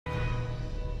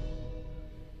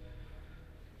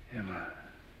Emma.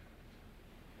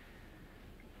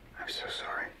 I'm so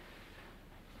sorry.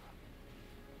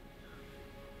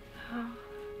 How am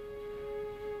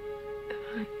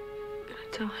I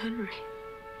gonna tell Henry?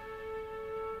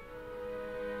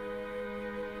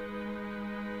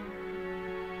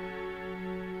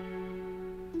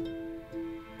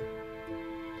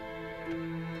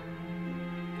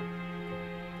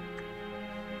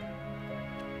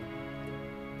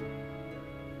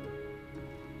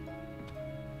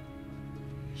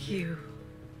 You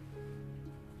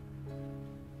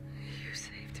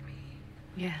saved me.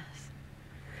 Yes.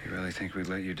 You really think we'd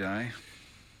let you die?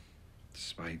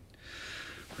 Despite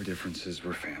our differences,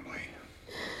 we're family.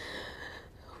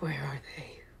 Where are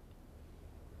they?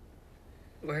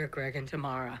 Where are Greg and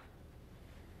Tamara?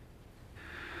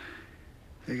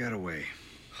 They got away.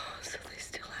 Oh, so they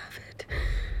still have it.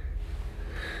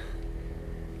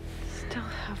 Still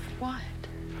have what?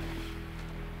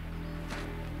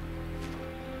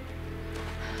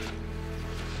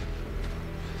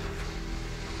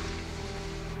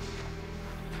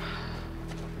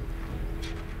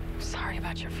 Sorry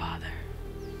about your father.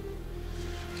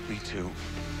 Me too.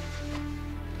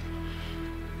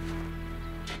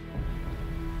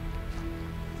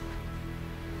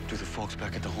 Do the folks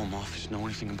back at the home office know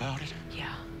anything about it?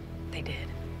 Yeah, they did.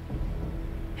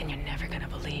 And you're never gonna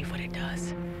believe what it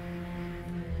does.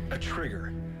 A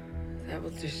trigger. That will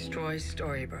destroy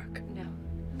Storybrooke. No.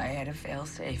 I had a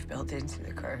failsafe built into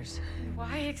the curse.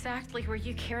 Why exactly were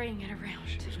you carrying it around?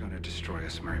 She was going to destroy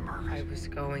us, Mary Margaret. I was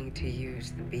going to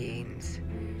use the beans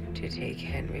to take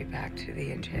Henry back to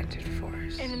the Enchanted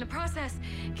Forest. And in the process,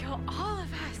 kill all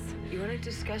of us. You want to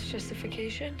discuss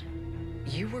justification?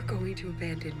 You were going to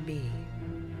abandon me.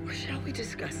 Or shall we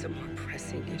discuss a more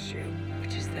pressing issue,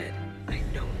 which is that I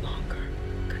no longer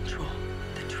control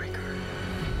the trigger.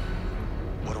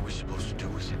 What are we supposed to do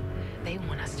with it? They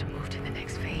want us to move to the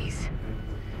next phase.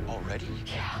 Already?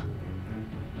 Yeah.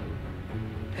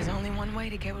 There's only one way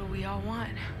to get what we all want.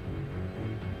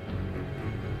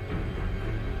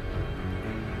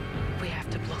 We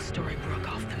have to blow Storybrooke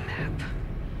off the map.